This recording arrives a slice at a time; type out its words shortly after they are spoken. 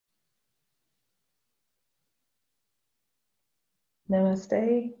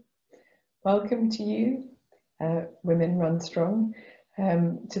Namaste. Welcome to you, Women Run Strong,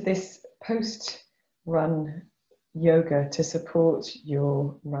 to this post-run yoga to support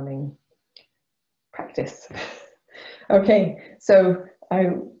your running practice. Okay, so I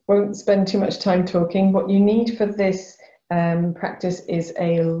won't spend too much time talking. What you need for this practice is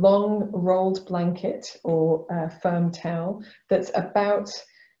a long rolled blanket or a firm towel that's about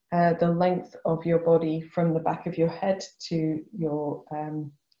the length of your body from the back of your head to your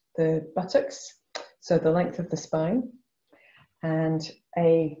the buttocks, so the length of the spine, and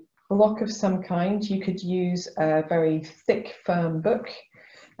a block of some kind. You could use a very thick, firm book,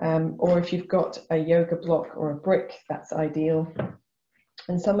 or if you've got a yoga block or a brick, that's ideal.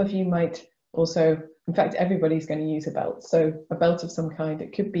 And some of you might also, in fact, everybody's going to use a belt, so a belt of some kind.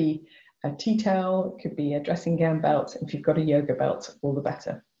 It could be a tea towel, it could be a dressing gown belt. If you've got a yoga belt, all the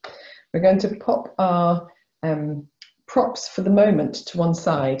better. We're going to pop our props for the moment to one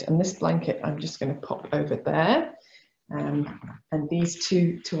side, and this blanket I'm just going to pop over there, and these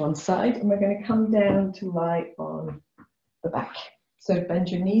two to one side, and we're going to come down to lie on the back. So bend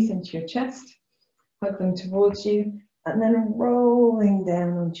your knees into your chest, hug them towards you, and then rolling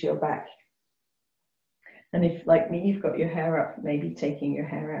down onto your back. And if, like me, you've got your hair up, maybe taking your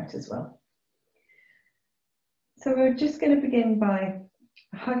hair out as well. So we're just going to begin by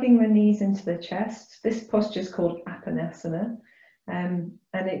hugging the knees into the chest. This posture is called Apanasana, and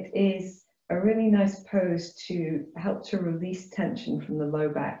it is a really nice pose to help to release tension from the low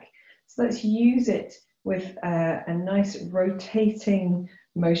back. So let's use it with a nice rotating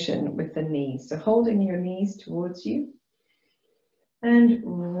motion with the knees. So holding your knees towards you and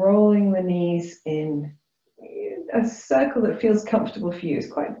rolling the knees in a circle that feels comfortable for you.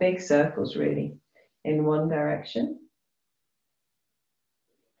 It's quite big circles really in one direction.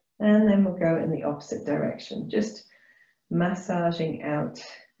 And then we'll go in the opposite direction, just massaging out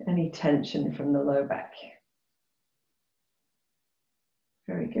any tension from the low back.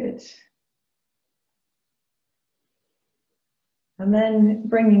 Very good. And then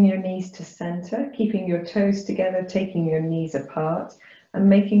bringing your knees to center, keeping your toes together, taking your knees apart, and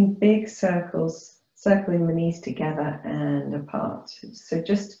making big circles, circling the knees together and apart. So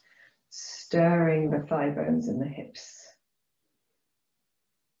just stirring the thigh bones and the hips.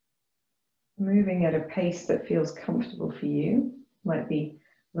 Moving at a pace that feels comfortable for you. Might be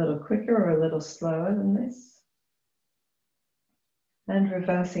a little quicker or a little slower than this. And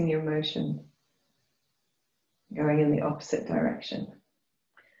reversing your motion, going in the opposite direction.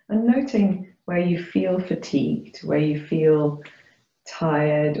 And noting where you feel fatigued, where you feel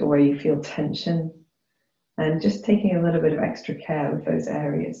tired, or where you feel tension. And just taking a little bit of extra care with those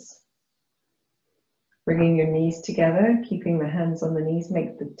areas. Bringing your knees together, keeping the hands on the knees,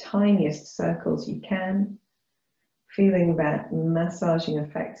 make the tiniest circles you can. Feeling that massaging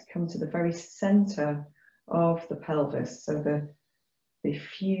effect come to the very center of the pelvis, so the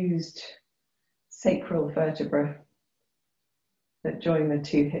fused sacral vertebra that join the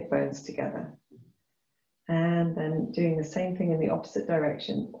two hip bones together. And then doing the same thing in the opposite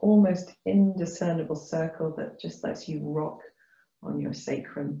direction, almost indiscernible circle that just lets you rock on your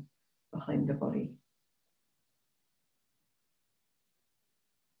sacrum behind the body.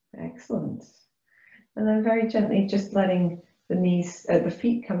 Excellent. And then very gently just letting the knees, the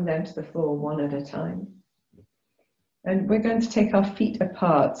feet come down to the floor one at a time. And we're going to take our feet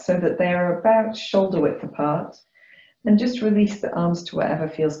apart so that they are about shoulder width apart, and just release the arms to wherever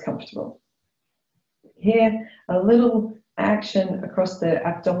feels comfortable. Here, a little action across the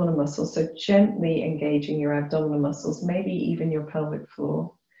abdominal muscles, so gently engaging your abdominal muscles, maybe even your pelvic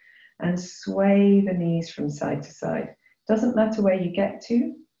floor, and sway the knees from side to side. Doesn't matter where you get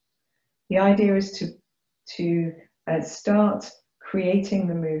to. The idea is to start creating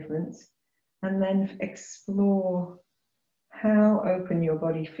the movement and then explore how open your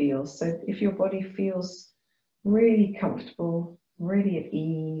body feels. So if your body feels really comfortable, really at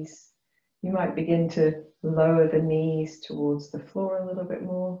ease, you might begin to lower the knees towards the floor a little bit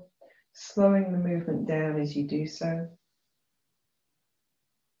more, slowing the movement down as you do so.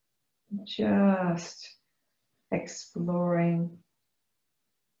 Just exploring,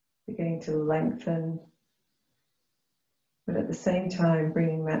 beginning to lengthen, but at the same time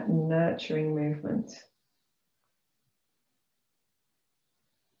bringing that nurturing movement.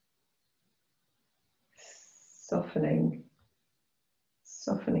 Softening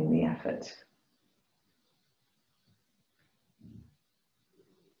the effort.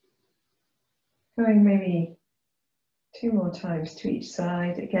 Going maybe 2 more times to each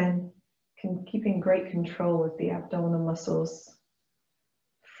side, again, keeping great control with the abdominal muscles.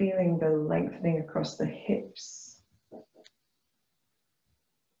 Feeling the lengthening across the hips,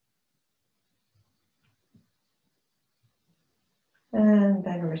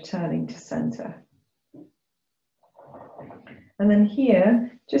 returning to center. And then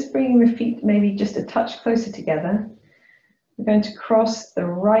here, just bringing the feet maybe just a touch closer together, we're going to cross the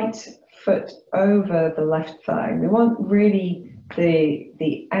right foot over the left thigh. We want really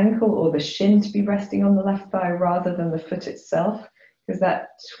the ankle or the shin to be resting on the left thigh rather than the foot itself, because that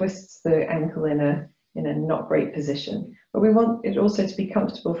twists the ankle in a not great position. But we want it also to be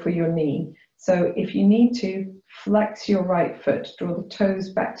comfortable for your knee. So if you need to, flex your right foot, draw the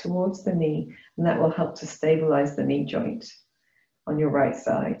toes back towards the knee, and that will help to stabilize the knee joint on your right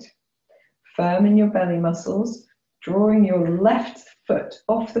side. Firm in your belly muscles, drawing your left foot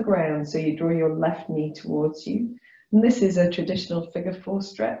off the ground, so you draw your left knee towards you. And this is a traditional figure 4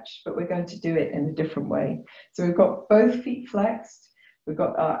 stretch, but we're going to do it in a different way. So we've got both feet flexed, we've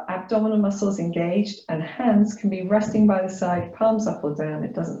got our abdominal muscles engaged, and hands can be resting by the side, palms up or down,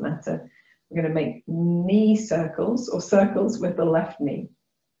 it doesn't matter. We're going to make knee circles, or circles with the left knee.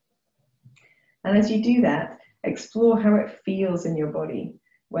 And as you do that, explore how it feels in your body,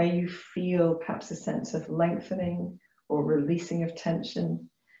 where you feel perhaps a sense of lengthening or releasing of tension.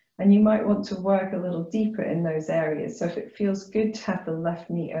 And you might want to work a little deeper in those areas. So if it feels good to have the left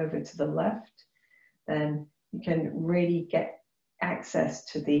knee over to the left, then you can really get access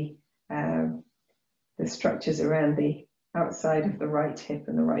to the structures around the outside of the right hip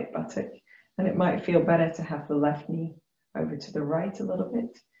and the right buttock. And it might feel better to have the left knee over to the right a little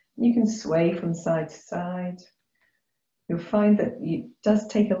bit. You can sway from side to side. You'll find that it does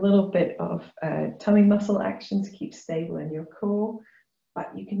take a little bit of tummy muscle action to keep stable in your core,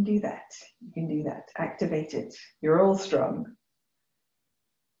 but you can do that. You can do that. Activate it. You're all strong.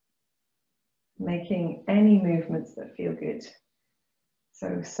 Making any movements that feel good.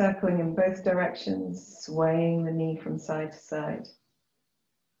 So circling in both directions, swaying the knee from side to side.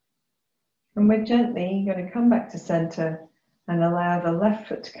 And we're gently going to come back to center and allow the left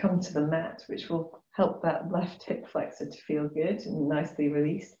foot to come to the mat, which will help that left hip flexor to feel good and nicely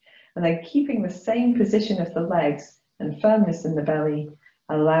released. And then keeping the same position of the legs and firmness in the belly,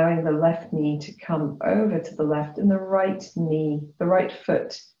 allowing the left knee to come over to the left and the right knee, the right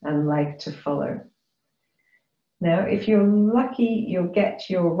foot and leg to follow. Now, if you're lucky, you'll get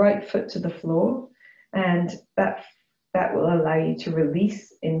your right foot to the floor, and that will allow you to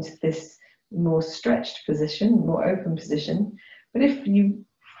release into this more stretched position, more open position. But if you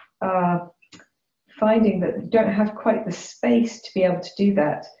are finding that you don't have quite the space to be able to do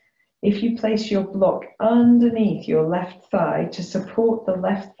that, if you place your block underneath your left thigh to support the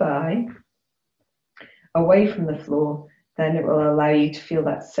left thigh away from the floor, then it will allow you to feel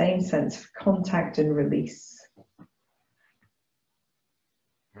that same sense of contact and release.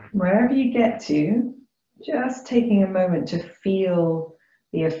 Wherever you get to, just taking a moment to feel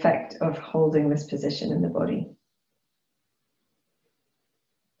the effect of holding this position in the body.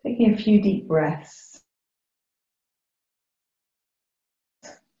 Taking a few deep breaths.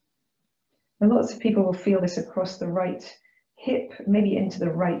 And lots of people will feel this across the right hip, maybe into the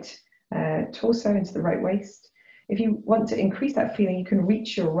right torso, into the right waist. If you want to increase that feeling, you can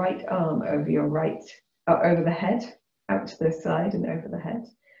reach your right arm over your over the head, out to the side and over the head.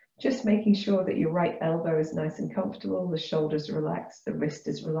 Just making sure that your right elbow is nice and comfortable, the shoulders relaxed, the wrist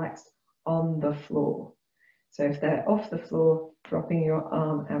is relaxed on the floor. So if they're off the floor, dropping your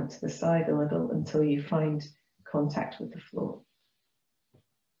arm out to the side a little until you find contact with the floor.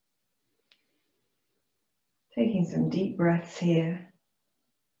 Taking some deep breaths here.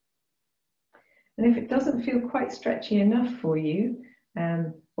 And if it doesn't feel quite stretchy enough for you,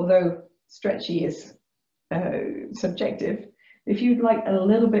 although stretchy is subjective, if you'd like a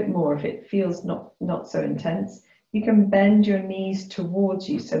little bit more, if it feels not so intense, you can bend your knees towards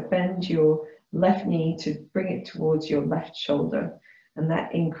you. So bend your left knee to bring it towards your left shoulder. And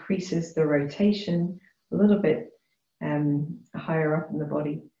that increases the rotation a little bit higher up in the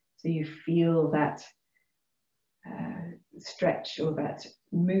body. So you feel that stretch or that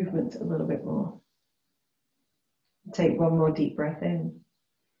movement a little bit more. Take one more deep breath in.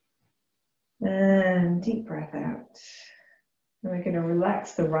 And deep breath out. And we're going to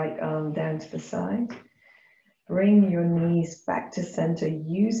relax the right arm down to the side. Bring your knees back to center,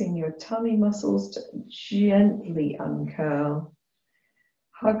 using your tummy muscles to gently uncurl.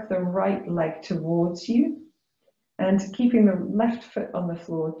 Hug the right leg towards you, and keeping the left foot on the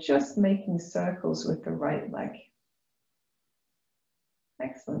floor, just making circles with the right leg.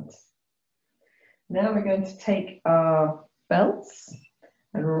 Excellent. Now we're going to take our belts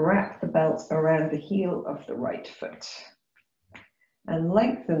and wrap the belt around the heel of the right foot. And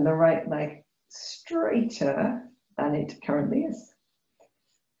lengthen the right leg straighter than it currently is.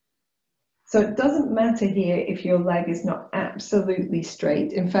 So it doesn't matter here if your leg is not absolutely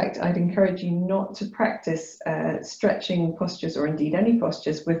straight. In fact, I'd encourage you not to practice stretching postures, or indeed any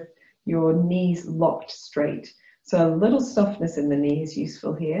postures, with your knees locked straight. So a little softness in the knee is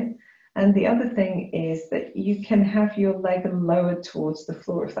useful here. And the other thing is that you can have your leg lowered towards the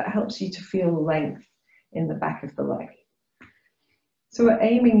floor if that helps you to feel length in the back of the leg. So we're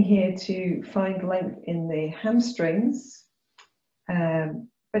aiming here to find length in the hamstrings.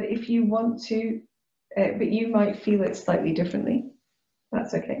 But if you want to, but you might feel it slightly differently,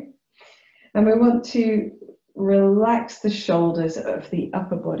 that's okay. And we want to relax the shoulders of the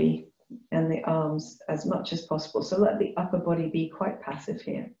upper body and the arms as much as possible. So let the upper body be quite passive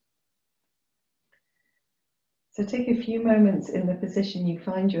here. So take a few moments in the position you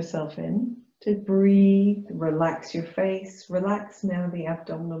find yourself in to breathe, relax your face, relax now the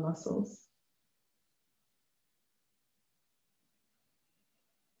abdominal muscles.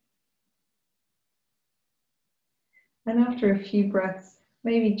 And after a few breaths,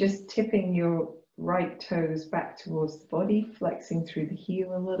 maybe just tipping your right toes back towards the body, flexing through the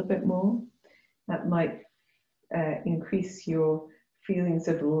heel a little bit more. That might increase your feelings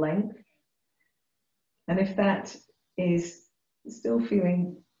of length. And if that is still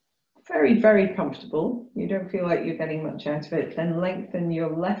feeling very, very comfortable, you don't feel like you're getting much out of it, then lengthen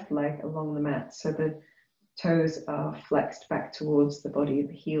your left leg along the mat so the toes are flexed back towards the body,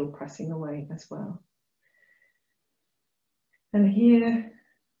 the heel pressing away as well. And here,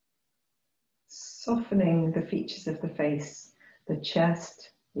 softening the features of the face, the chest,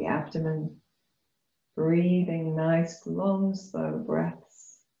 the abdomen, breathing nice, long, slow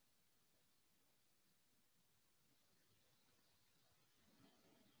breaths.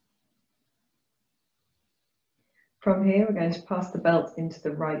 From here, we're going to pass the belt into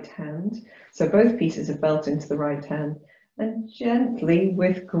the right hand. So both pieces of belt into the right hand, and gently,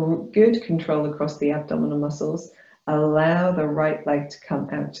 with good control across the abdominal muscles, allow the right leg to come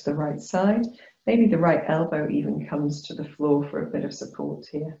out to the right side. Maybe the right elbow even comes to the floor for a bit of support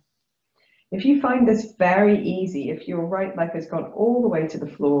here. If you find this very easy, if your right leg has gone all the way to the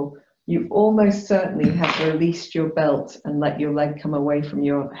floor, you almost certainly have released your belt and let your leg come away from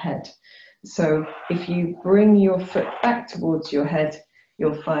your head. So if you bring your foot back towards your head,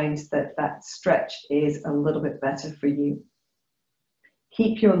 you'll find that that stretch is a little bit better for you.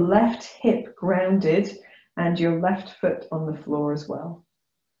 Keep your left hip grounded and your left foot on the floor as well.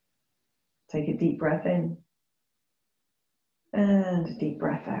 Take a deep breath in and a deep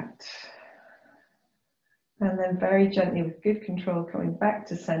breath out. And then very gently, with good control, coming back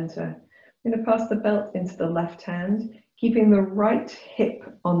to center, I'm going to pass the belt into the left hand, keeping the right hip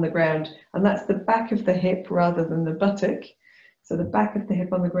on the ground. And that's the back of the hip rather than the buttock. So the back of the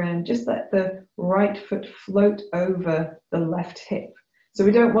hip on the ground, just let the right foot float over the left hip. So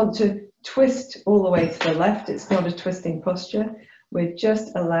we don't want to twist all the way to the left. It's not a twisting posture. We're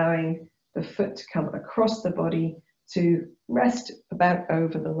just allowing the foot to come across the body to rest about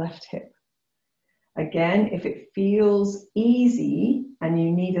over the left hip. Again, if it feels easy and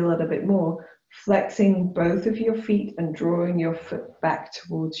you need a little bit more, flexing both of your feet and drawing your foot back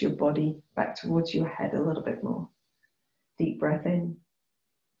towards your body, back towards your head a little bit more. Deep breath in.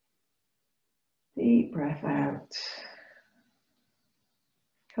 Deep breath out.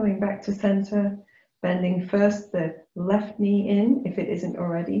 Coming back to center, bending first the left knee in, if it isn't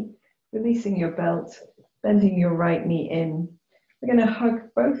already, releasing your belt, bending your right knee in. We're going to hug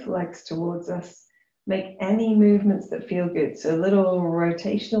both legs towards us. Make any movements that feel good. So little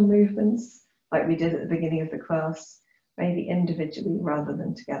rotational movements, like we did at the beginning of the class, maybe individually rather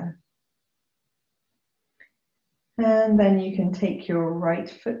than together. And then you can take your right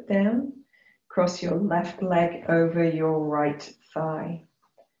foot down, cross your left leg over your right thigh.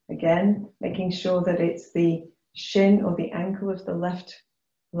 Again, making sure that it's the shin or the ankle of the left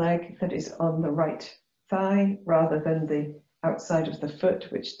leg that is on the right thigh rather than the outside of the foot,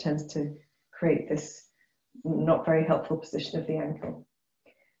 which tends to create this not very helpful position of the ankle.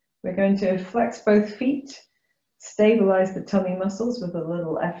 We're going to flex both feet, stabilize the tummy muscles with a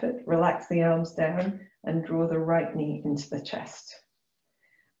little effort, relax the arms down and draw the right knee into the chest.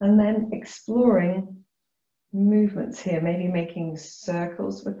 And then exploring movements here, maybe making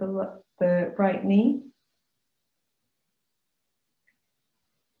circles with the right knee.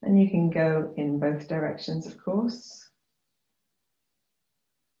 And you can go in both directions, of course.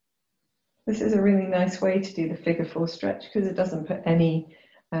 This is a really nice way to do the figure four stretch because it doesn't put any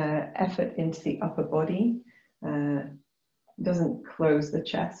effort into the upper body, doesn't close the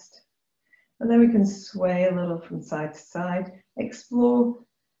chest. And then we can sway a little from side to side, explore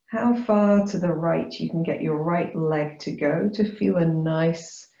how far to the right you can get your right leg to go to feel a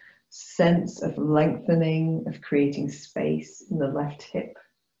nice sense of lengthening, of creating space in the left hip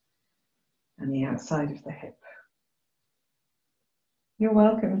and the outside of the hip. You're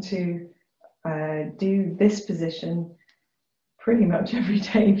welcome to do this position pretty much every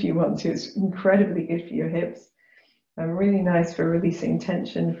day if you want to. It's incredibly good for your hips and really nice for releasing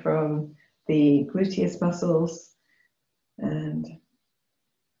tension from the gluteus muscles and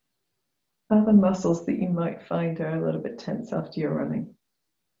other muscles that you might find are a little bit tense after you're running.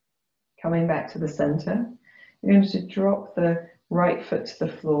 Coming back to the center, you're going to drop the right foot to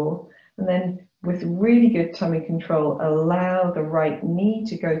the floor, and then with really good tummy control, allow the right knee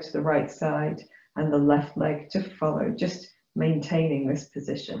to go to the right side and the left leg to follow, just maintaining this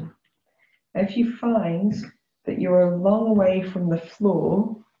position. If you find that you're a long way from the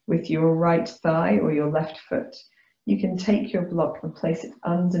floor with your right thigh or your left foot, you can take your block and place it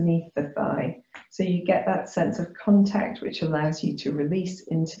underneath the thigh. So you get that sense of contact, which allows you to release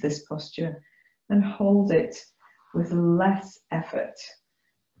into this posture and hold it with less effort.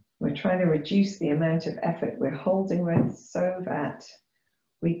 We're trying to reduce the amount of effort we're holding with so that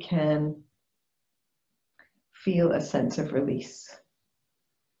we can feel a sense of release.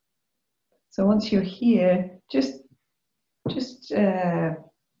 So once you're here, just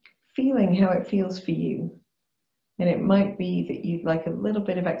feeling how it feels for you. And it might be that you'd like a little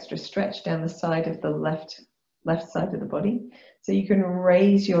bit of extra stretch down the side of the left side of the body. So you can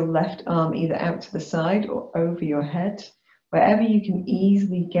raise your left arm either out to the side or over your head, wherever you can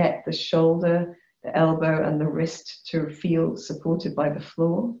easily get the shoulder, the elbow, and the wrist to feel supported by the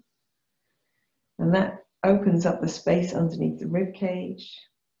floor. And that opens up the space underneath the rib cage.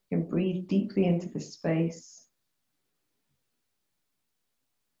 You can breathe deeply into the space.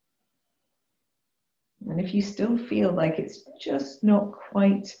 And if you still feel like it's just not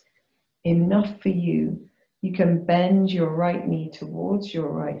quite enough for you, you can bend your right knee towards your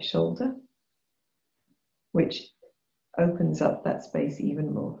right shoulder, which opens up that space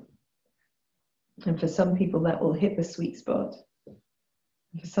even more. And for some people that will hit the sweet spot.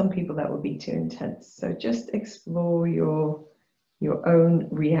 For some people that will be too intense. So just explore your own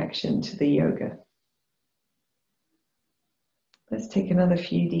reaction to the yoga. Let's take another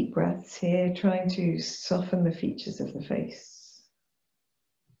few deep breaths here, trying to soften the features of the face.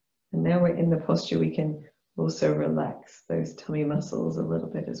 And now we're in the posture, we can also relax those tummy muscles a little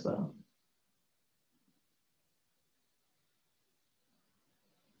bit as well.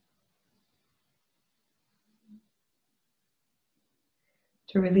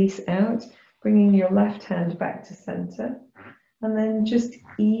 To release out, bringing your left hand back to center, and then just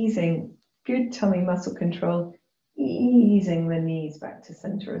easing, good tummy muscle control, easing the knees back to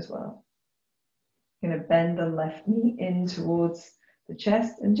center as well. You're going to bend the left knee in towards the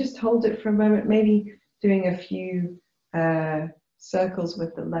chest and just hold it for a moment, maybe doing a few circles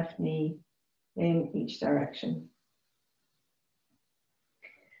with the left knee in each direction.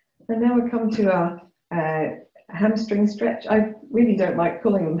 And now we come to our hamstring stretch. I really don't like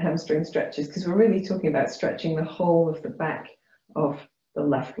calling them hamstring stretches because we're really talking about stretching the whole of the back of the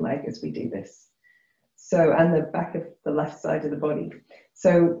left leg as we do this. So, and the back of the left side of the body.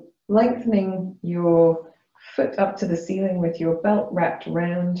 So lengthening your foot up to the ceiling with your belt wrapped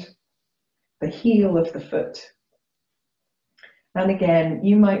around the heel of the foot. And again,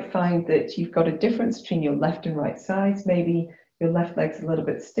 you might find that you've got a difference between your left and right sides. Maybe your left leg's a little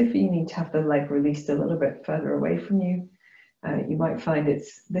bit stiffer. You need to have the leg released a little bit further away from you. You might find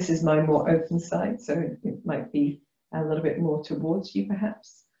this is my more open side, so it might be a little bit more towards you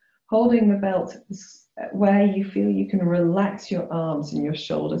perhaps. Holding the belt where you feel you can relax your arms and your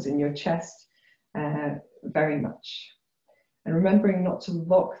shoulders and your chest very much. And remembering not to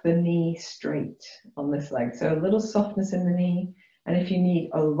lock the knee straight on this leg. So a little softness in the knee. And if you need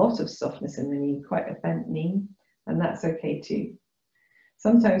a lot of softness in the knee, quite a bent knee, and that's okay too.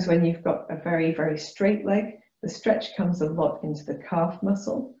 Sometimes when you've got a very, very straight leg, the stretch comes a lot into the calf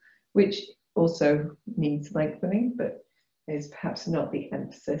muscle, which also needs lengthening, but is perhaps not the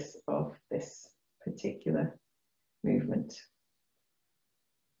emphasis of this particular movement.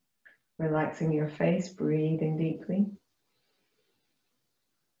 Relaxing your face, breathing deeply.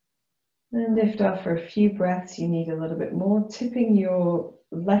 And if after a few breaths you need a little bit more, tipping your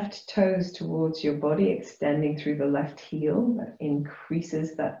left toes towards your body, extending through the left heel. That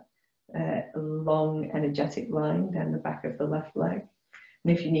increases that long energetic line down the back of the left leg.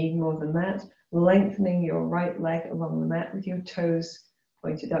 And if you need more than that, lengthening your right leg along the mat with your toes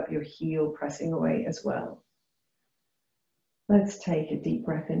pointed up, your heel pressing away as well. Let's take a deep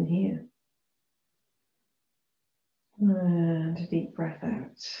breath in here. And a deep breath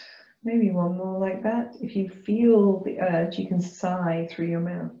out. Maybe one more like that. If you feel the urge, you can sigh through your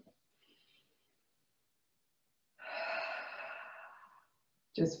mouth.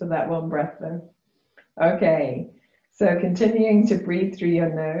 just for that one breath though. Okay, so continuing to breathe through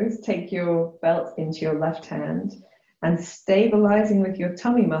your nose, take your belt into your left hand and stabilizing with your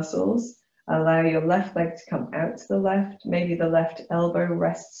tummy muscles, allow your left leg to come out to the left, maybe the left elbow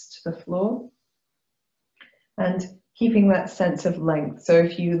rests to the floor, and keeping that sense of length. So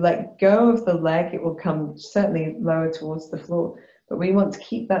if you let go of the leg, it will come certainly lower towards the floor, but we want to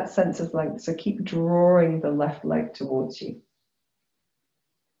keep that sense of length, so keep drawing the left leg towards you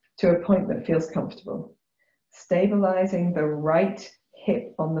to a point that feels comfortable. Stabilizing the right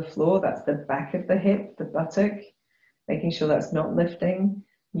hip on the floor, that's the back of the hip, the buttock, making sure that's not lifting,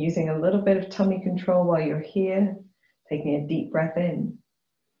 using a little bit of tummy control while you're here, taking a deep breath in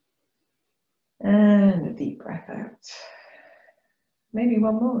and a deep breath out. Maybe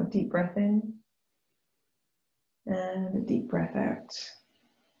one more, deep breath in and a deep breath out.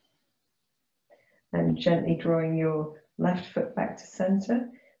 And gently drawing your left foot back to center,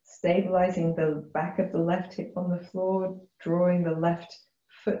 stabilizing the back of the left hip on the floor, drawing the left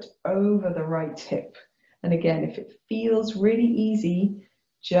foot over the right hip. And again, if it feels really easy,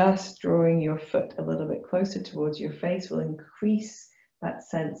 just drawing your foot a little bit closer towards your face will increase that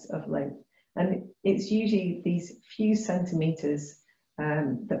sense of length. And it's usually these few centimeters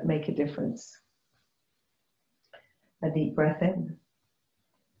that make a difference. A deep breath in.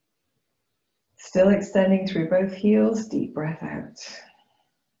 Still extending through both heels, deep breath out.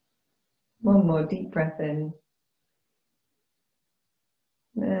 One more deep breath in.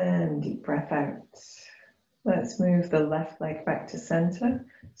 And deep breath out. Let's move the left leg back to center.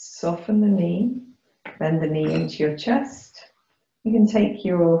 Soften the knee. Bend the knee into your chest. You can take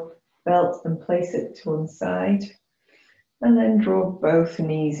your belt and place it to one side. And then draw both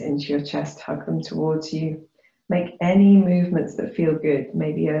knees into your chest. Hug them towards you. Make any movements that feel good.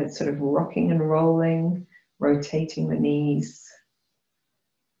 Maybe a sort of rocking and rolling, rotating the knees.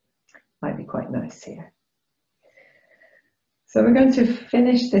 Might be quite nice here. So we're going to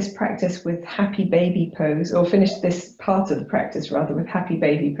finish this practice with happy baby pose, or finish this part of the practice rather with happy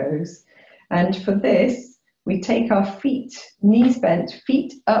baby pose. And for this, we take our feet, knees bent,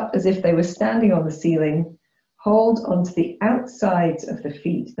 feet up as if they were standing on the ceiling, hold onto the outsides of the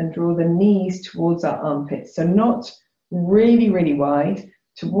feet and draw the knees towards our armpits. So not really, really wide,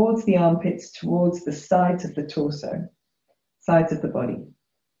 towards the armpits, towards the sides of the torso, sides of the body.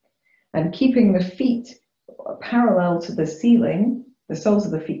 And keeping the feet parallel to the ceiling, the soles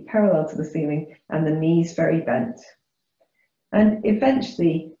of the feet parallel to the ceiling, and the knees very bent. And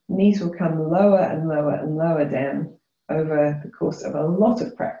eventually, knees will come lower and lower and lower down over the course of a lot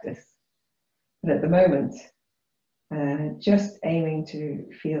of practice. But at the moment, just aiming to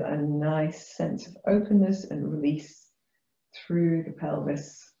feel a nice sense of openness and release through the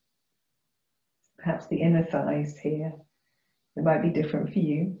pelvis, perhaps the inner thighs here. It might be different for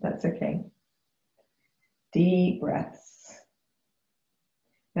you, that's okay. Deep breaths.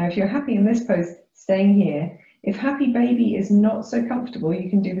 Now, if you're happy in this pose, staying here. If happy baby is not so comfortable, you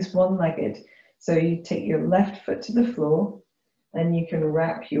can do this one-legged. So you take your left foot to the floor and you can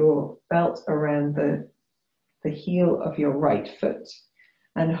wrap your belt around the heel of your right foot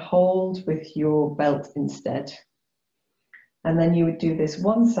and hold with your belt instead. And then you would do this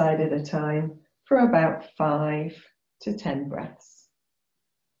one side at a time for about 5 to 10 breaths.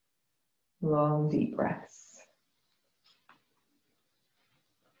 Long, deep breaths.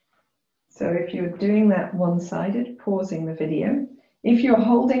 So if you're doing that one-sided, pausing the video. If you're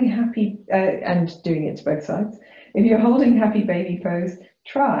holding happy, and doing it to both sides, if you're holding happy baby pose,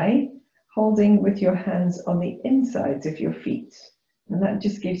 try holding with your hands on the insides of your feet. And that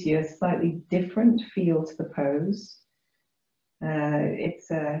just gives you a slightly different feel to the pose.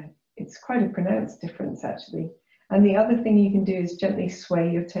 It's quite a pronounced difference actually. And the other thing you can do is gently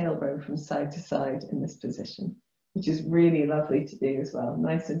sway your tailbone from side to side in this position, which is really lovely to do as well,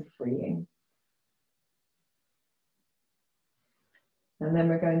 nice and freeing. And then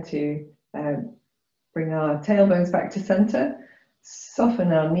we're going to bring our tailbones back to center,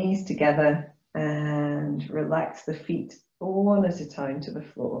 soften our knees together and relax the feet one at a time to the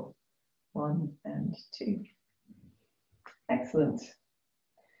floor. 1 and 2. Excellent.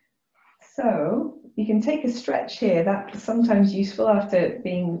 So you can take a stretch here. That's sometimes useful after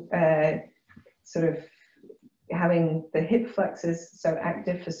being sort of having the hip flexors so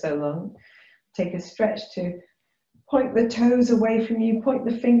active for so long. Take a stretch to point the toes away from you, point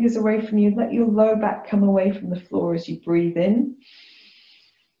the fingers away from you, let your low back come away from the floor as you breathe in.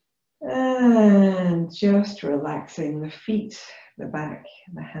 And just relaxing the feet, the back,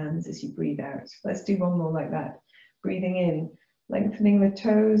 and the hands as you breathe out. Let's do one more like that. Breathing in, lengthening the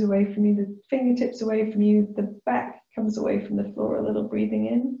toes away from you, the fingertips away from you, the back comes away from the floor a little, breathing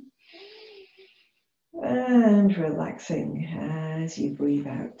in. And relaxing as you breathe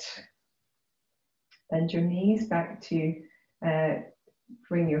out. Bend your knees back to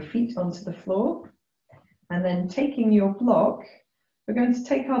bring your feet onto the floor. And then taking your block, we're going to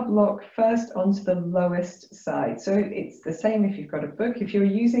take our block first onto the lowest side. So it's the same if you've got a book. If you're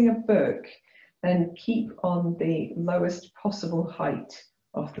using a book, then keep on the lowest possible height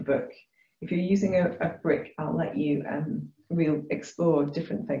of the book. If you're using a brick, I'll let you, we'll explore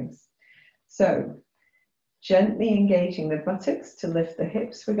different things. So gently engaging the buttocks to lift the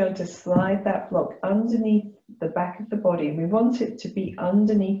hips, we're going to slide that block underneath the back of the body. We want it to be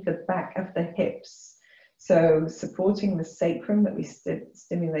underneath the back of the hips. So supporting the sacrum that we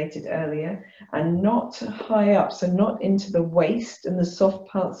stimulated earlier, and not high up, so not into the waist and the soft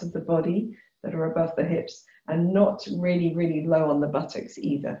parts of the body that are above the hips, and not really, really low on the buttocks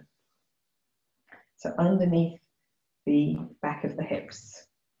either. So underneath the back of the hips.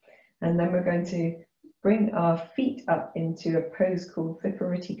 And then we're going to bring our feet up into a pose called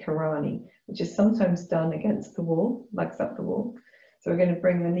Vipariti Karani, which is sometimes done against the wall, legs up the wall. So we're going to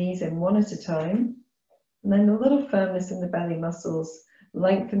bring the knees in one at a time. And then a little firmness in the belly muscles,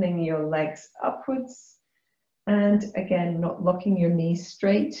 lengthening your legs upwards. And again, not locking your knees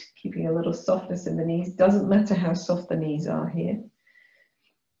straight, keeping a little softness in the knees. Doesn't matter how soft the knees are here.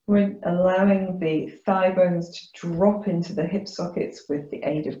 We're allowing the thigh bones to drop into the hip sockets with the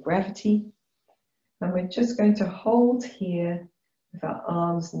aid of gravity. And we're just going to hold here with our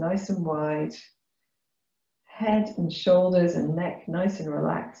arms nice and wide, head and shoulders and neck nice and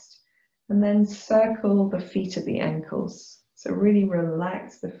relaxed. And then circle the feet at the ankles. So really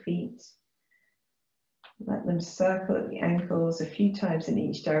relax the feet. Let them circle at the ankles a few times in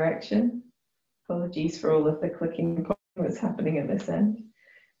each direction. Apologies for all of the clicking that's happening at this end.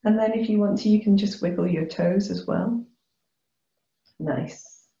 And then if you want to, you can just wiggle your toes as well.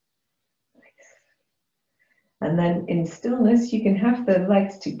 Nice. And then in stillness, you can have the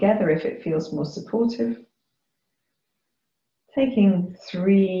legs together if it feels more supportive. Taking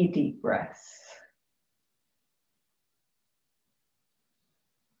 3 deep breaths.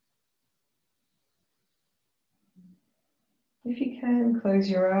 If you can, close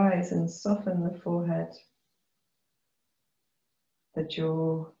your eyes and soften the forehead, the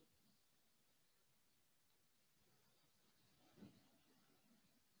jaw.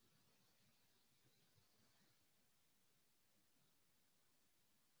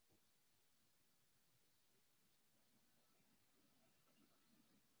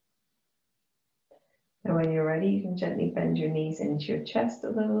 And when you're ready, you can gently bend your knees into your chest a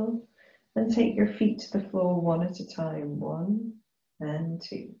little and take your feet to the floor one at a time. 1 and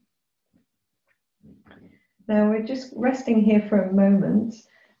 2. Now we're just resting here for a moment.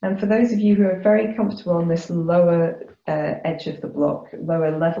 And for those of you who are very comfortable on this lower edge of the block,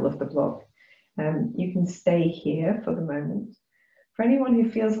 lower level of the block, you can stay here for the moment. For anyone who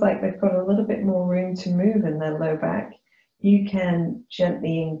feels like they've got a little bit more room to move in their low back, you can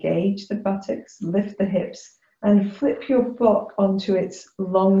gently engage the buttocks, lift the hips, and flip your block onto its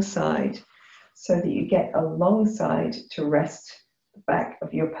long side so that you get a long side to rest the back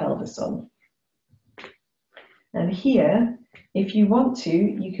of your pelvis on. And here, if you want to,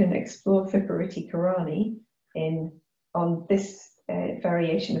 you can explore Vipariti Karani on this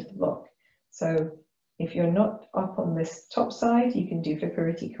variation of the block. So if you're not up on this top side, you can do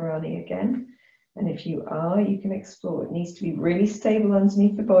Vipariti Karani again. And if you are, you can explore. It needs to be really stable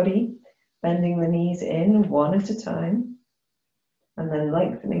underneath the body, bending the knees in 1 at a time, and then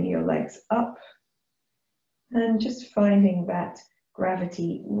lengthening your legs up, and just finding that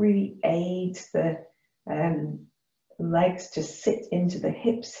gravity really aids the legs to sit into the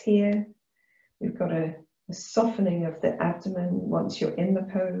hips here. We've got a softening of the abdomen once you're in the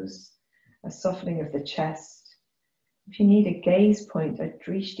pose, a softening of the chest. If you need a gaze point, a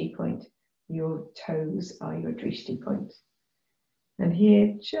drishti point, your toes are your drishti point. And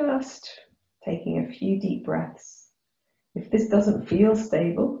here, just taking a few deep breaths. If this doesn't feel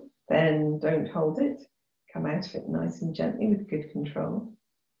stable, then don't hold it. Come out of it nice and gently with good control.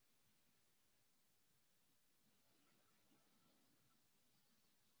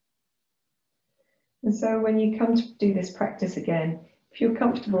 And so when you come to do this practice again, if you're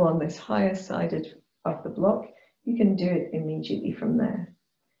comfortable on this higher side of the block, you can do it immediately from there.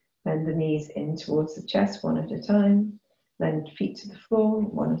 Bend the knees in towards the chest 1 at a time, then feet to the floor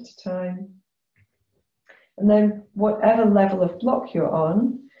 1 at a time. And then whatever level of block you're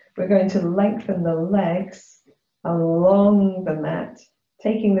on, we're going to lengthen the legs along the mat,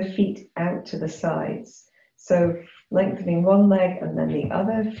 taking the feet out to the sides. So lengthening one leg and then the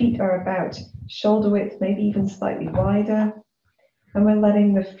other. Feet are about shoulder width, maybe even slightly wider. And we're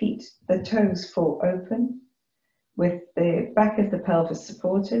letting the toes fall open with the back of the pelvis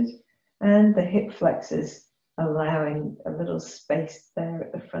supported and the hip flexors allowing a little space there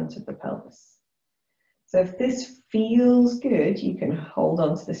at the front of the pelvis. So if this feels good, you can hold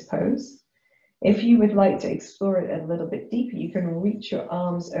on to this pose. If you would like to explore it a little bit deeper, you can reach your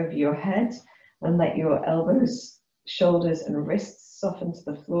arms over your head and let your elbows, shoulders and wrists soften to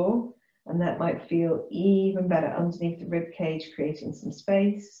the floor. And that might feel even better underneath the rib cage, creating some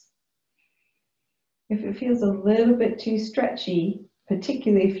space. If it feels a little bit too stretchy,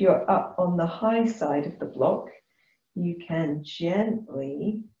 particularly if you're up on the high side of the block, you can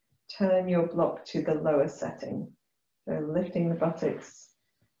gently turn your block to the lower setting. So lifting the buttocks,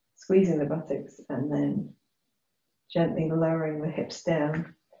 squeezing the buttocks, and then gently lowering the hips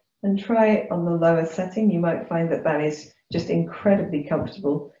down. And try it on the lower setting. You might find that that is just incredibly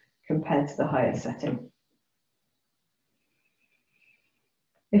comfortable compared to the higher setting.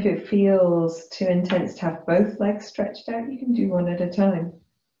 If it feels too intense to have both legs stretched out, you can do one at a time.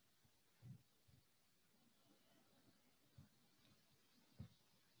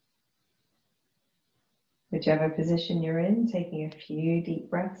 Whichever position you're in, taking a few deep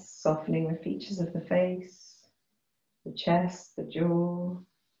breaths, softening the features of the face, the chest, the jaw.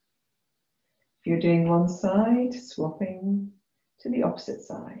 If you're doing one side, swapping to the opposite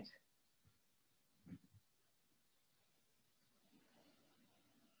side.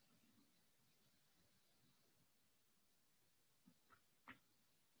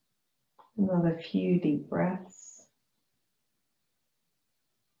 Another few deep breaths.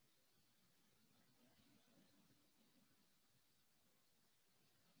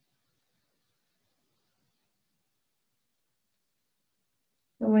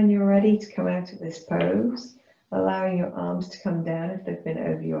 And when you're ready to come out of this pose, allowing your arms to come down if they've been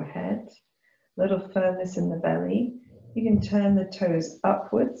over your head, a little firmness in the belly, you can turn the toes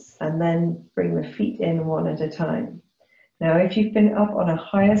upwards and then bring the feet in one at a time. Now, if you've been up on a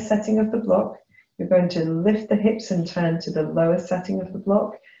higher setting of the block, you're going to lift the hips and turn to the lower setting of the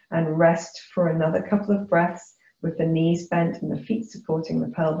block and rest for another couple of breaths with the knees bent and the feet supporting the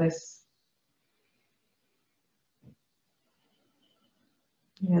pelvis.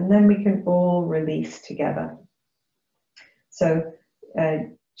 And then we can all release together. So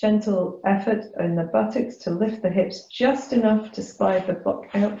gentle effort in the buttocks to lift the hips just enough to slide the block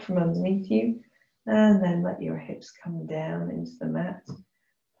out from underneath you, and then let your hips come down into the mat.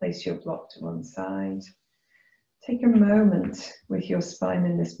 Place your block to one side. Take a moment with your spine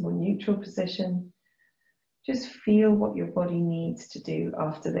in this more neutral position. Just feel what your body needs to do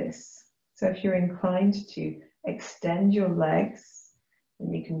after this. So if you're inclined to extend your legs,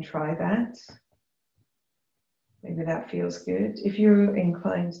 then you can try that. Maybe that feels good. If you're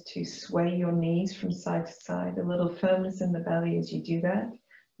inclined to sway your knees from side to side, a little firmness in the belly as you do that.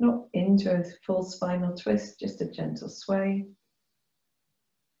 Not into a full spinal twist, just a gentle sway.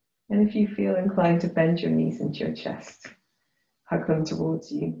 And if you feel inclined to bend your knees into your chest, hug them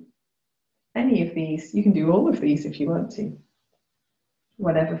towards you. Any of these, you can do all of these if you want to.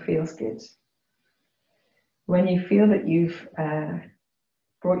 Whatever feels good. When you feel that you've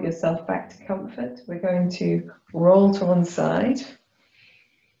brought yourself back to comfort, we're going to roll to one side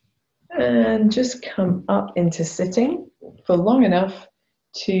and just come up into sitting for long enough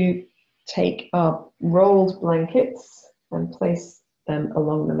to take our rolled blankets and place them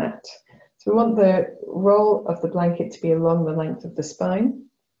along the mat. So we want the roll of the blanket to be along the length of the spine.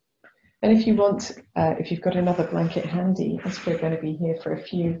 And if you want, if you've got another blanket handy, as we're going to be here for a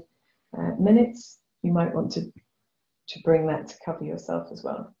few minutes, you might want to bring that to cover yourself as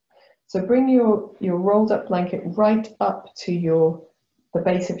well. So bring your rolled up blanket right up to the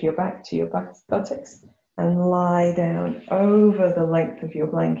base of your back, to your buttocks, and lie down over the length of your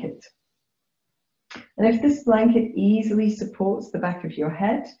blanket. And if this blanket easily supports the back of your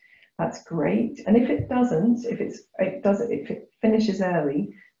head, that's great. And if it doesn't, if it finishes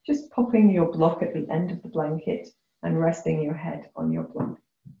early, just popping your block at the end of the blanket and resting your head on your block.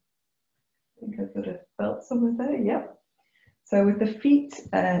 I think I've got a belt somewhere there, yep. So with the feet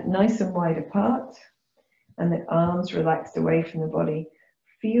nice and wide apart and the arms relaxed away from the body,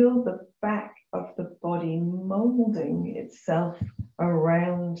 feel the back of the body molding itself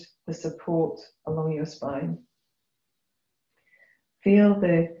around the support along your spine. Feel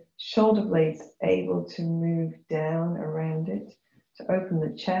the shoulder blades able to move down around it to open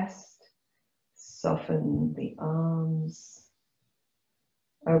the chest, soften the arms,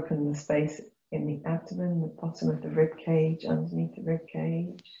 open the space in the abdomen, the bottom of the rib cage, underneath the rib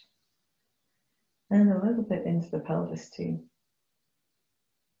cage. and a little bit into the pelvis too.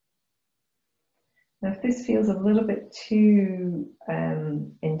 Now, if this feels a little bit too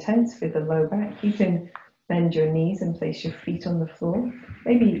intense for the low back, you can bend your knees and place your feet on the floor,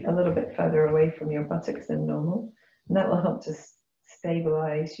 maybe a little bit further away from your buttocks than normal, and that will help to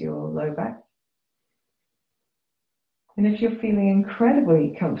stabilize your low back. And if you're feeling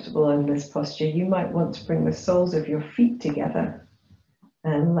incredibly comfortable in this posture, you might want to bring the soles of your feet together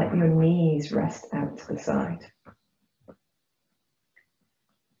and let your knees rest out to the side.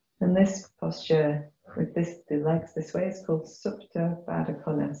 And this posture with the legs this way is called Supta Baddha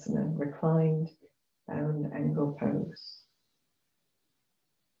Konasana, reclined bound angle pose.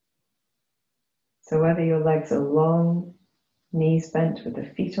 So whether your legs are long, knees bent with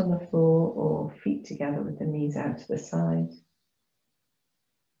the feet on the floor, or feet together with the knees out to the side,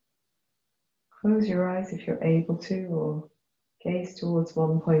 close your eyes if you're able to, or gaze towards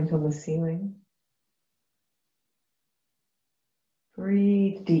one point on the ceiling.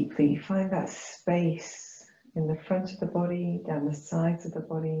 Breathe deeply, find that space in the front of the body, down the sides of the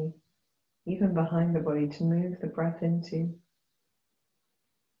body, even behind the body to move the breath into.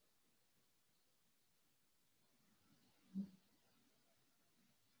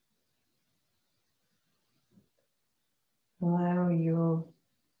 Allow your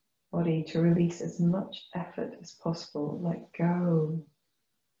body to release as much effort as possible. Let go.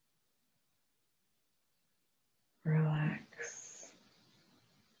 Relax.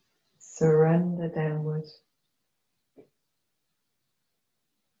 Surrender downward.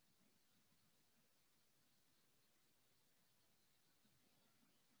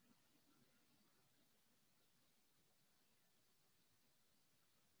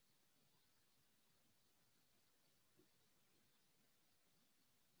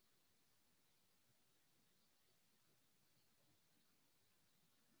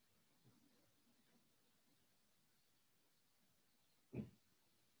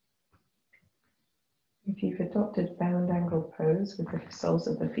 If you've adopted bound angle pose with the soles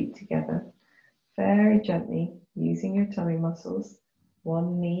of the feet together, very gently, using your tummy muscles,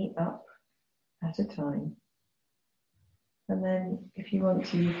 one knee up at a time. And then if you want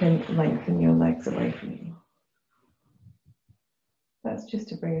to, you can lengthen your legs away from you. That's just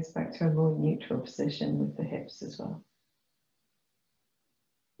to bring us back to a more neutral position with the hips as well.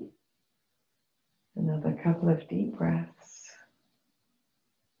 Another couple of deep breaths.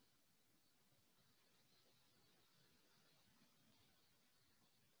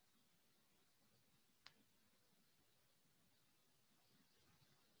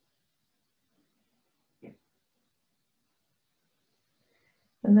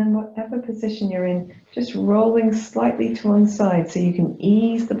 And then whatever position you're in, just rolling slightly to one side so you can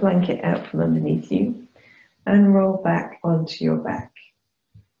ease the blanket out from underneath you and roll back onto your back.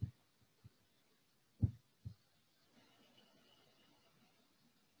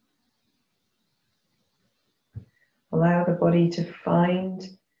 Allow the body to find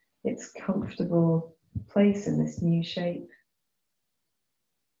its comfortable place in this new shape.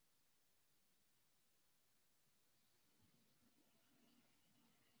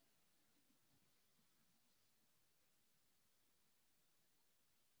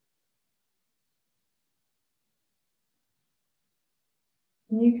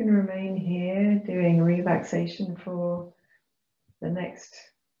 You can remain here doing relaxation for the next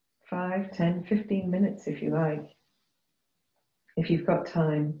 5, 10, 15 minutes if you like, if you've got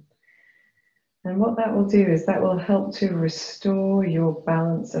time. And what that will do is that will help to restore your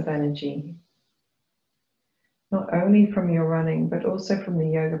balance of energy, not only from your running, but also from the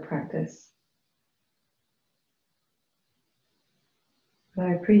yoga practice. But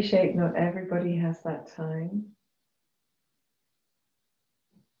I appreciate not everybody has that time.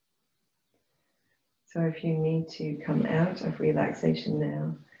 So if you need to come out of relaxation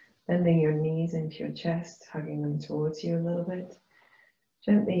now, bending your knees into your chest, hugging them towards you a little bit,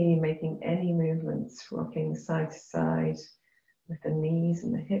 gently making any movements, rocking side to side with the knees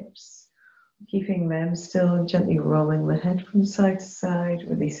and the hips, keeping them still, gently rolling the head from side to side,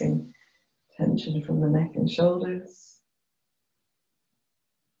 releasing tension from the neck and shoulders.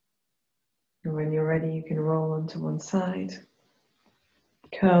 And when you're ready, you can roll onto one side,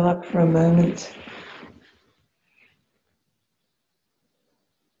 curl up for a moment.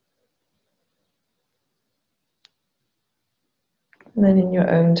 And then in your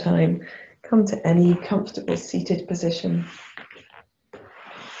own time, come to any comfortable seated position.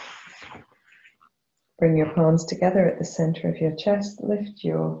 Bring your palms together at the center of your chest. Lift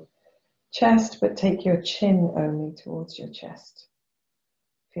your chest, but take your chin only towards your chest.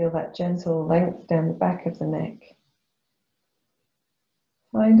 Feel that gentle length down the back of the neck.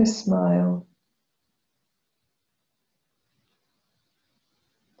 Find a smile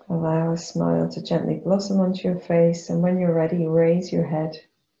Allow a smile to gently blossom onto your face, and when you're ready, raise your head,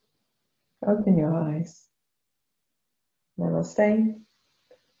 open your eyes. Namaste.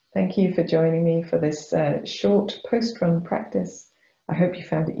 Thank you for joining me for this short post-run practice. I hope you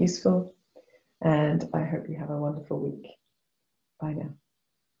found it useful, and I hope you have a wonderful week. Bye now.